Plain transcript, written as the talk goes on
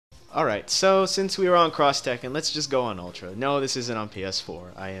Alright, so since we were on Cross Tekken, let's just go on Ultra. No, this isn't on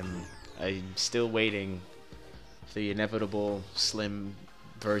PS4. I'm still waiting for the inevitable slim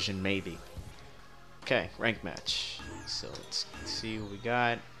version, maybe. Okay, rank match. So let's see what we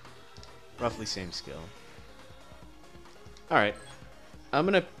got. Roughly same skill. Alright. I'm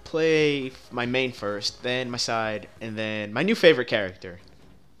gonna play my main first, then my side, and then my new favorite character.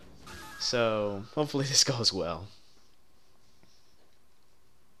 So hopefully this goes well.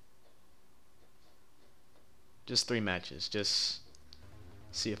 Just 3 matches. Just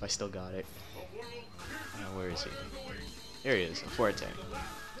see if I still got it. Where is he? Here he is. A Forte.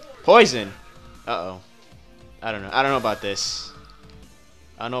 Poison! Uh-oh. I don't know. I don't know about this.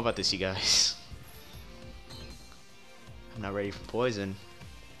 I don't know about this, you guys. I'm not ready for poison.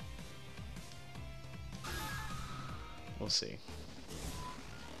 We'll see.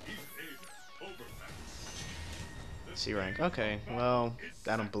 C rank. Okay. Well,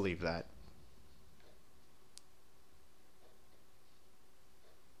 I don't believe that.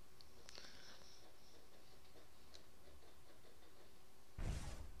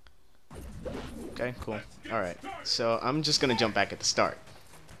 Okay, cool. Alright, so I'm just gonna jump back at the start.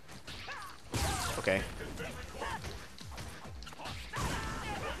 Okay.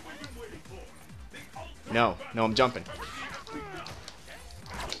 No, I'm jumping.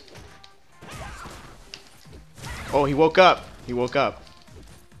 Oh, he woke up. He woke up.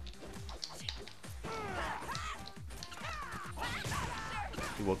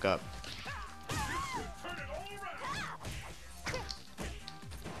 He woke up.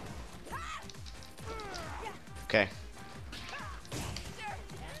 Okay.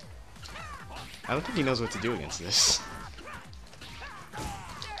 I don't think he knows what to do against this.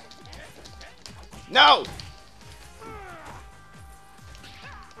 No!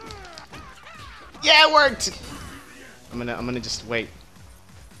 Yeah, it worked! I'm gonna just wait.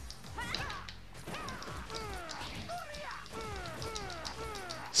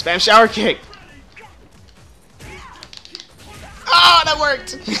 Spam shower kick! Oh, that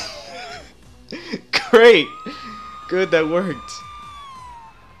worked! Great! Good, that worked.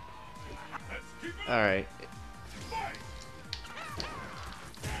 Alright.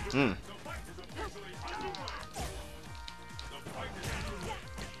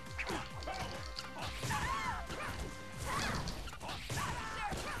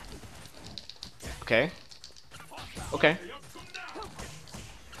 Okay. Okay.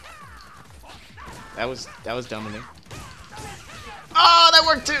 That was dumb of me. Oh, that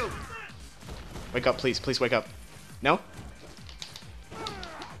worked too! Wake up, please. Please wake up. No?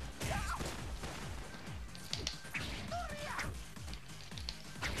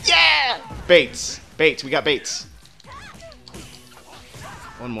 Yeah! Baits. Baits. We got baits.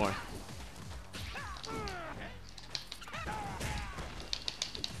 One more.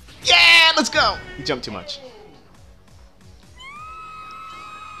 Yeah! Let's go! You jumped too much.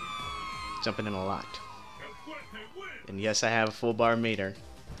 Jumping in a lot. And yes, I have a full bar meter.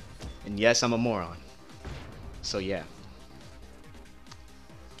 And yes, I'm a moron. So yeah.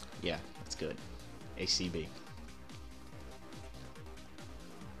 Yeah, that's good. ACB.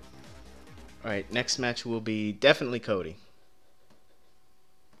 Alright, next match will be definitely Cody.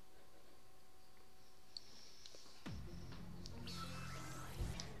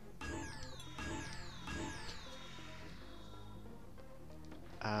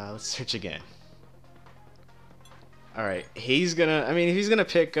 Let's search again. Alright, he's gonna... I mean, if he's gonna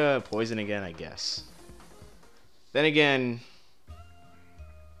pick Poison again, I guess. Then again...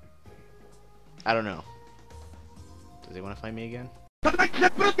 I don't know. Does he want to fight me again?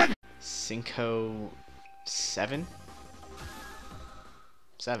 Cinco... 7?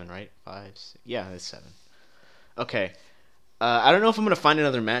 7, right? 5, 6... Yeah, it's 7. Okay. I don't know if I'm gonna find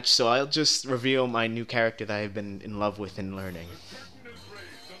another match, so I'll just reveal my new character that I've been in love with and learning.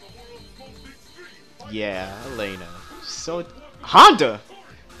 Yeah, Elena. So Honda.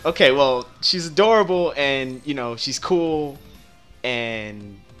 Okay, well, she's adorable and, you know, she's cool,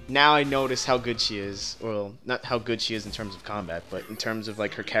 and now I notice how good she is. Well, not how good she is in terms of combat, but in terms of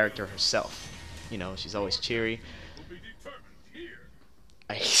like her character herself. You know, she's always cheery.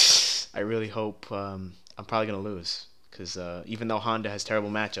 I really hope I'm probably gonna lose, because even though Honda has terrible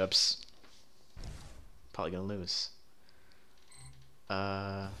matchups, probably gonna lose.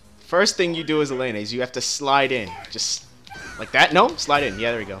 First thing you do as Elena is you have to slide in. Just like that. No? Slide in.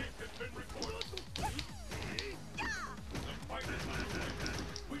 Yeah, there we go.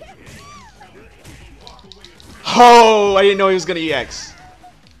 Oh, I didn't know he was going to EX.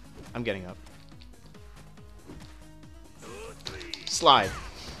 I'm getting up. Slide.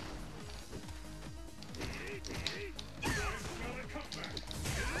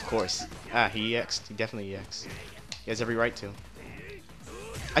 Of course. Ah, he EX'd. He definitely EX'd. He has every right to.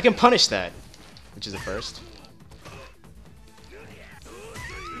 I can punish that, which is a first.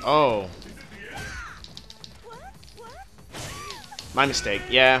 Oh. My mistake.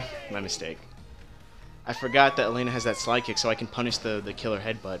 Yeah, my mistake. I forgot that Elena has that slide kick, so I can punish the killer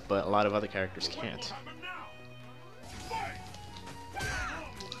headbutt, but a lot of other characters can't.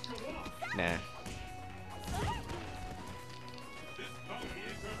 Nah.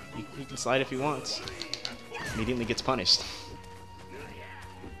 He can slide if he wants. Immediately gets punished.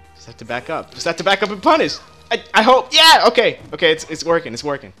 Just have to back up. Just have to back up and punish! I hope! Yeah! Okay! Okay, it's working. It's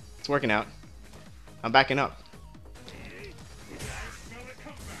working. It's working out. I'm backing up.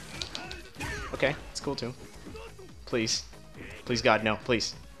 Okay, it's cool too. Please. Please, God, no.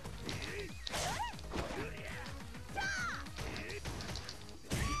 Please.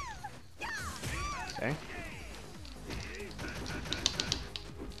 Okay.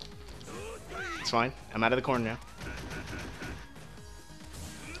 It's fine. I'm out of the corner now.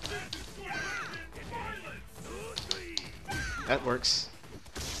 That works.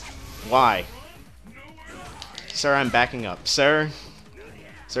 Why? Sir, I'm backing up. Sir?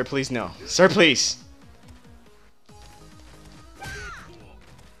 Sir, please, no. Sir, please!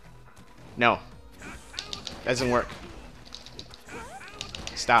 No. That doesn't work.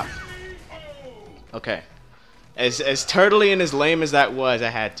 Stop. Okay. As turtly and as lame as that was, I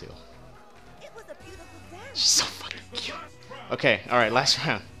had to. She's so fucking cute. Okay, alright, last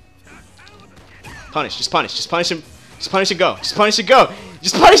round. Punish, just punish him. Just punish and go. Just punish and go.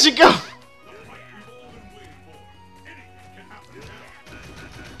 Just punish and go.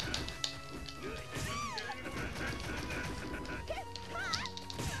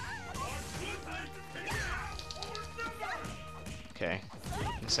 Okay.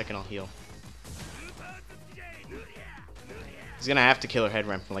 In a second, I'll heal. He's gonna have to kill her head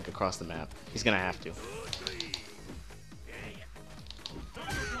ramp from like across the map. He's gonna have to.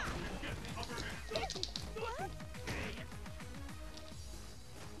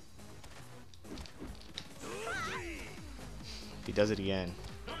 If he does it again.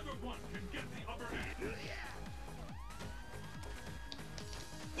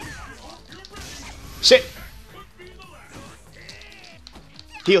 Shit!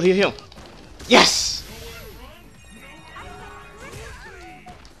 Heal, heal, heal. Yes!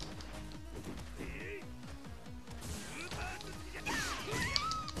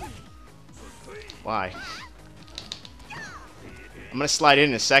 Why? I'm gonna slide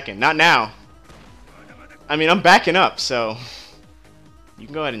in a second. Not now. I mean, I'm backing up, so... You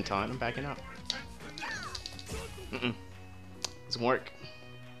can go ahead and taunt. I'm backing up. Doesn't work.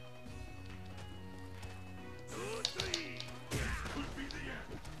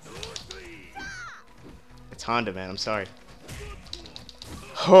 It's Honda, man. I'm sorry.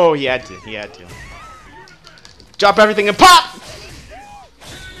 Oh, he had to. He had to. Drop everything and pop!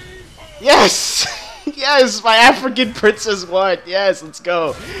 Yes! Yes! My African princess won! Yes, let's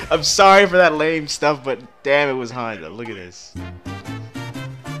go. I'm sorry for that lame stuff, but damn, it was Honda. Look at this.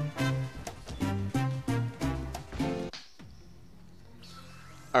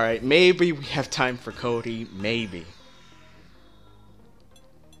 Alright, maybe we have time for Cody. Maybe.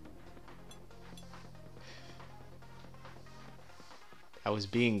 I was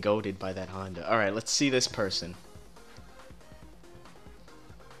being goaded by that Honda. Alright, let's see this person.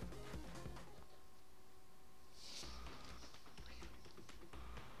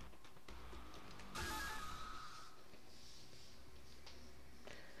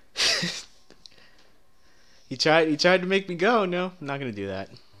 He tried to make me go. No, I'm not gonna do that.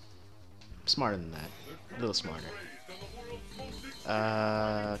 I'm smarter than that. A little smarter.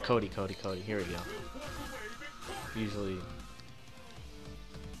 Cody. Here we go. Usually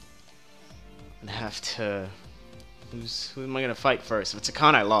I'm gonna have to... Who am I gonna fight first? If it's a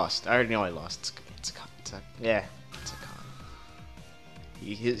con, I lost. I already know I lost. It's a con. Yeah, it's a con.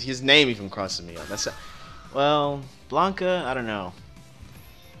 His name even crosses me up. That's a, well, Blanca, I don't know.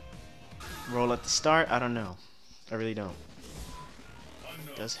 Roll at the start, I don't know. I really don't.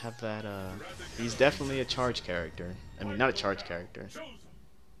 He does have that, he's definitely a charge character. I mean, not a charge character.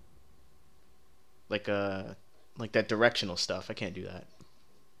 Like that directional stuff. I can't do that.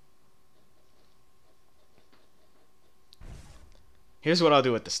 Here's what I'll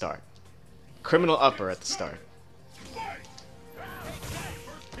do at the start. Criminal upper at the start.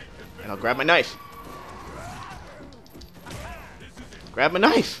 And I'll grab my knife. Grab my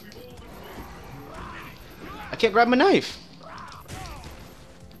knife! I can't grab my knife!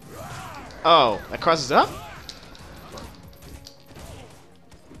 Oh, that crosses up?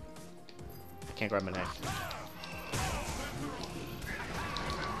 I can't grab my knife.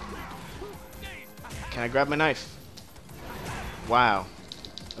 Can I grab my knife? Wow.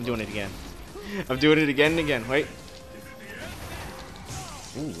 I'm doing it again. I'm doing it again and again. Wait.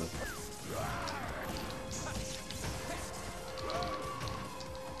 Ooh.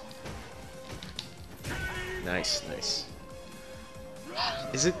 Nice, nice.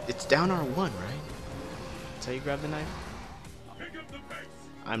 Is it? It's down R1, right? That's how you grab the knife?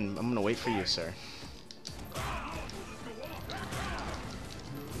 I'm gonna wait for you, sir.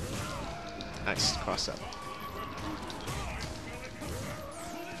 Nice, cross up.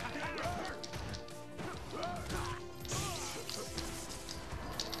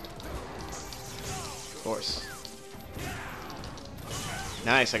 Of course.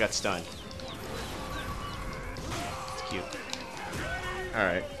 Nice, I got stunned. It's cute.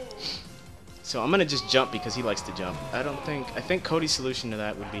 Alright. So I'm gonna just jump because he likes to jump. I think Cody's solution to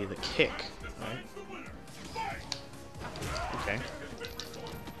that would be the kick, right? Okay.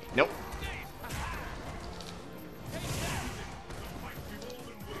 Nope.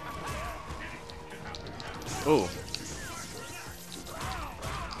 Ooh.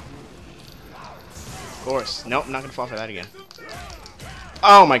 Of course. Nope, I'm not gonna fall for that again.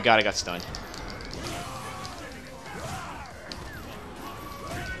 Oh my god, I got stunned.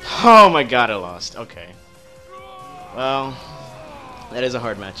 Oh my god, I lost. Okay. Well, that is a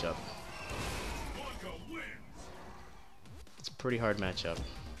hard matchup. It's a pretty hard matchup.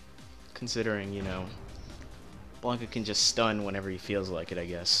 Considering, you know, Blanca can just stun whenever he feels like it, I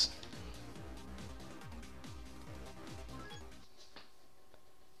guess.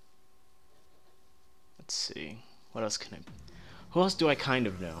 Let's see. What else can I... Who else do I kind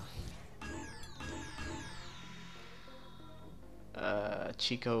of know?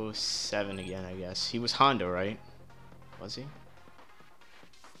 Chico 7 again, I guess. He was Honda, right? Was he?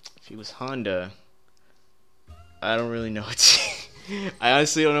 If he was Honda, I don't really know what to... I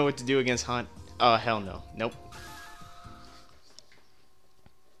honestly don't know what to do against Honda. Oh, hell no. Nope.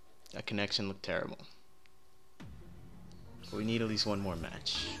 That connection looked terrible. We need at least one more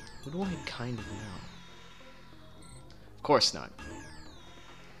match. Who do I kind of know? Of course not.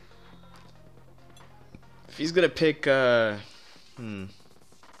 If he's gonna pick,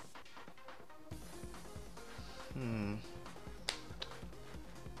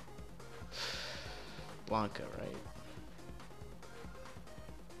 Blanca, right?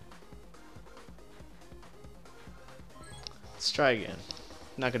 Let's try again.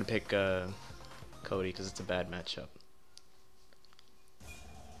 I'm not gonna pick Cody because it's a bad matchup.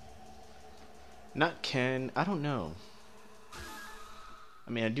 Not Ken. I don't know. I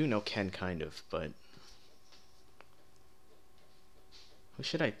mean, I do know Ken kind of, but who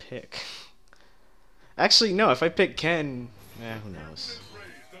should I pick? Actually, no. If I pick Ken, who knows?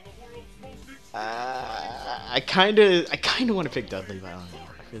 I kind of want to pick Dudley, but I don't know.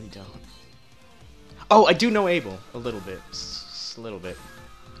 I really don't. Oh, I do know Abel a little bit, just a little bit.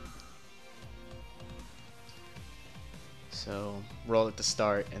 So roll at the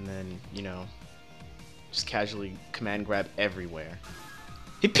start, and then you know, just casually command grab everywhere.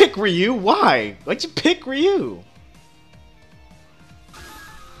 He picked Ryu. Why? Why'd you pick Ryu?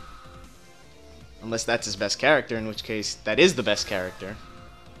 Unless that's his best character, in which case that is the best character.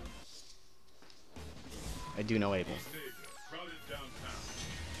 I do know Abel.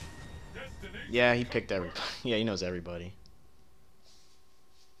 Yeah, he picked everybody. Yeah, he knows everybody.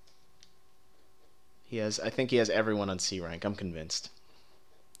 He has, I think he has everyone on C rank. I'm convinced.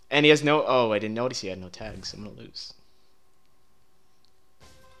 And he has no, oh, I didn't notice he had no tags. I'm gonna lose.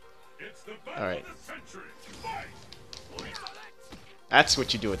 Alright. That's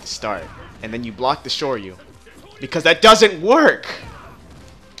what you do at the start. And then you block the Shoryu. Because that doesn't work!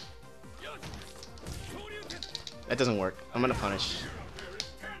 That doesn't work. I'm gonna punish.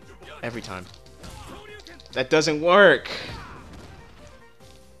 Every time. That doesn't work!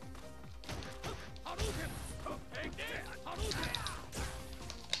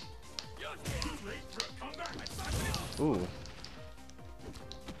 Ooh.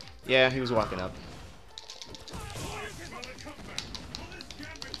 Yeah, he was walking up.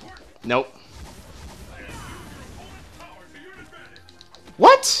 Nope.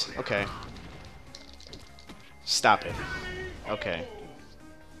 What? Okay. Stop it. Okay.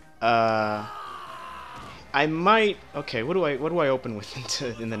 I might. Okay, what do I open with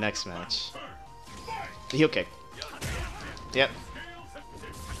in the next match? The heel kick. Yep.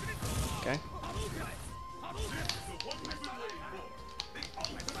 Okay.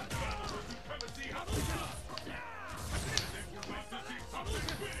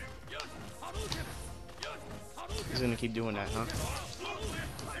 He's gonna keep doing that, huh?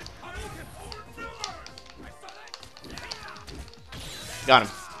 Got him.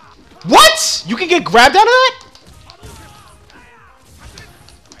 What? You can get grabbed out of that?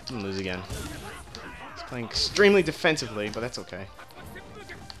 I'm gonna lose again. He's playing extremely defensively, but that's okay.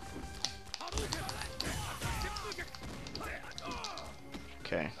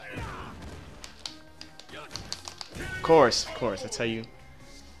 Okay. Of course, that's how you...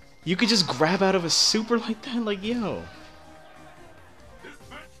 You could just grab out of a super like that? Like, yo.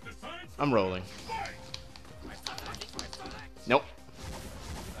 I'm rolling. Nope.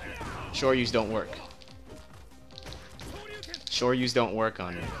 Shoryus don't work. Shoryus don't work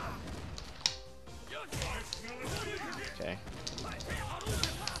on me. Okay.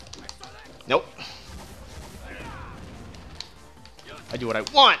 Nope. I do what I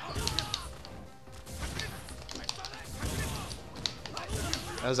want!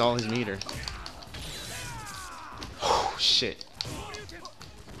 That was all his meter. Oh, shit.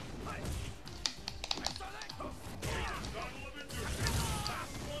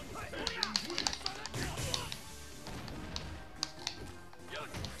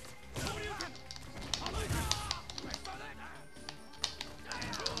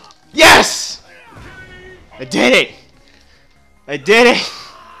 Yes! I did it! I did it!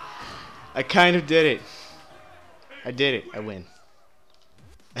 I kind of did it. I did it. I win.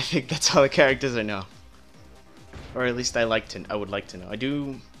 I think that's all the characters I know. Or at least I would like to know.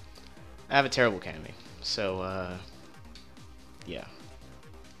 I have a terrible Kami. So, yeah.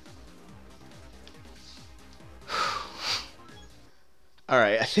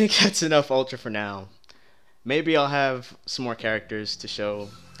 Alright, I think that's enough Ultra for now. Maybe I'll have some more characters to show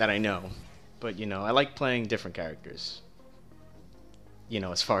that I know. But, you know, I like playing different characters. You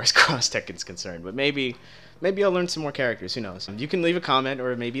know, as far as Cross Tekken is concerned. But maybe I'll learn some more characters. Who knows? You can leave a comment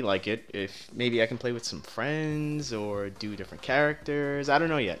or maybe like it. If maybe I can play with some friends or do different characters. I don't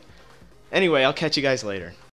know yet. Anyway, I'll catch you guys later.